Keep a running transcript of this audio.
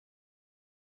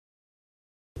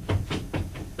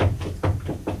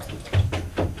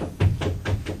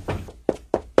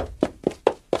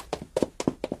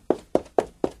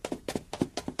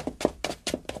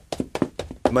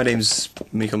My name's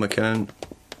Michael McKinnon.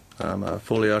 I'm a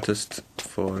Foley artist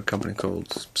for a company called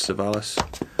Savalis,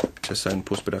 which is a sound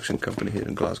post-production company here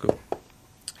in Glasgow.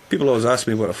 People always ask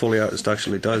me what a Foley artist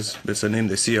actually does. It's a name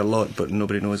they see a lot, but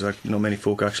nobody knows. Not many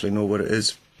folk actually know what it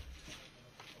is.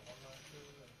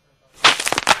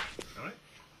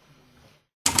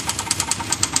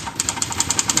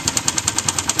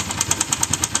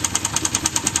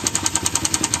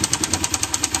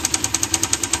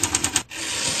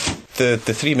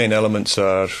 The three main elements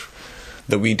are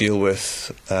that we deal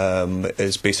with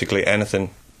is basically anything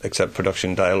except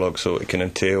production dialogue, so it can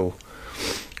entail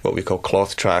what we call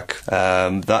cloth track.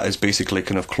 That is basically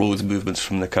kind of clothes movements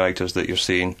from the characters that you're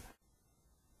seeing.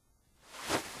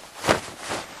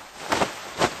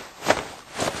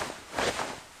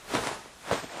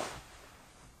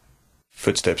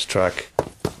 Footsteps track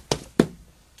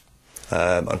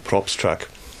and props track,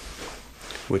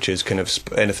 which is kind of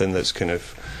anything that's kind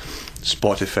of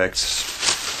spot effects,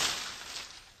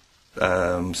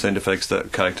 sound effects that a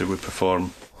character would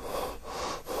perform,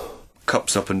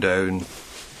 cups up and down,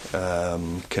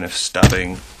 kind of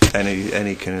stabbing,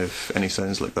 any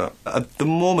sounds like that. At the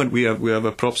moment we have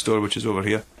a prop store which is over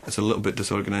here. It's a little bit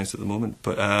disorganised at the moment,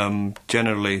 but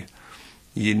generally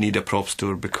you need a prop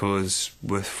store because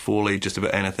with Foley just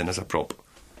about anything is a prop.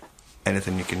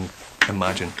 Anything you can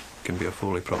imagine can be a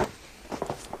Foley prop.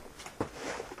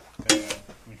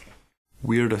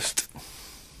 Weirdest.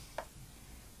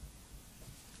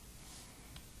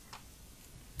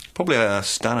 Probably a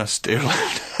Stana stair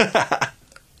lift.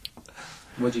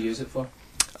 What do you use it for?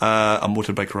 A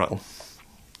motorbike rattle.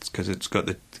 It's because it's got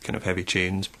the kind of heavy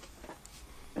chains.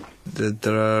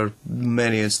 There are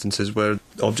many instances where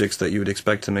objects that you would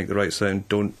expect to make the right sound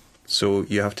don't, so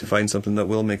you have to find something that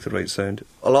will make the right sound.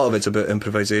 A lot of it's about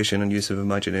improvisation and use of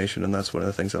imagination, and that's one of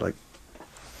the things I like.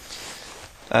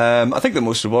 I think the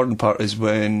most rewarding part is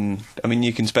when, I mean,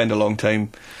 you can spend a long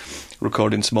time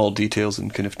recording small details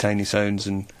and kind of tiny sounds,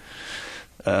 and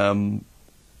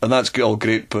that's all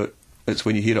great, but it's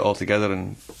when you hear it all together,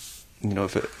 and you know,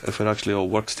 if it actually all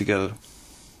works together,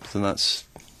 then that's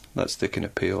the kind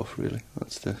of payoff, really.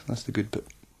 That's the good bit.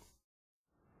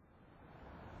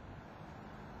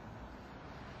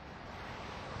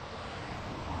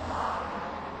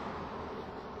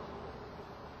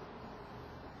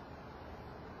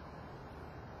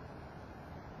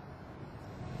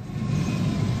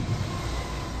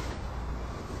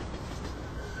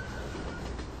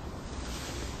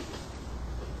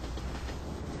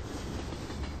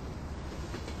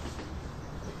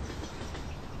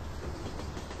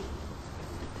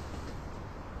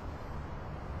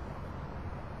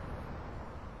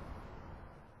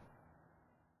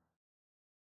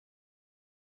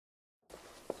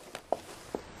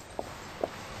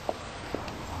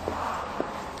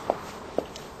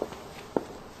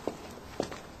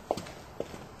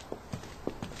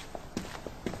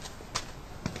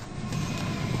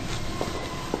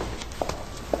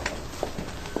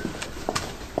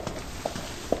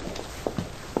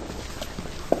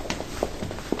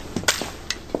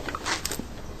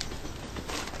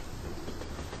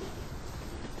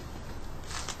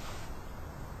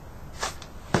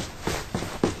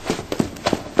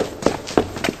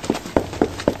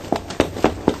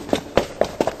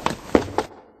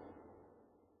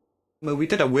 Well, we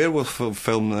did a werewolf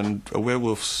film, and a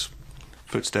werewolf's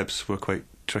footsteps were quite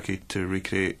tricky to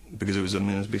recreate because it was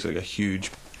basically a huge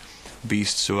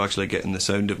beast, so actually getting the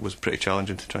sound of it was pretty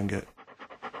challenging to try and get.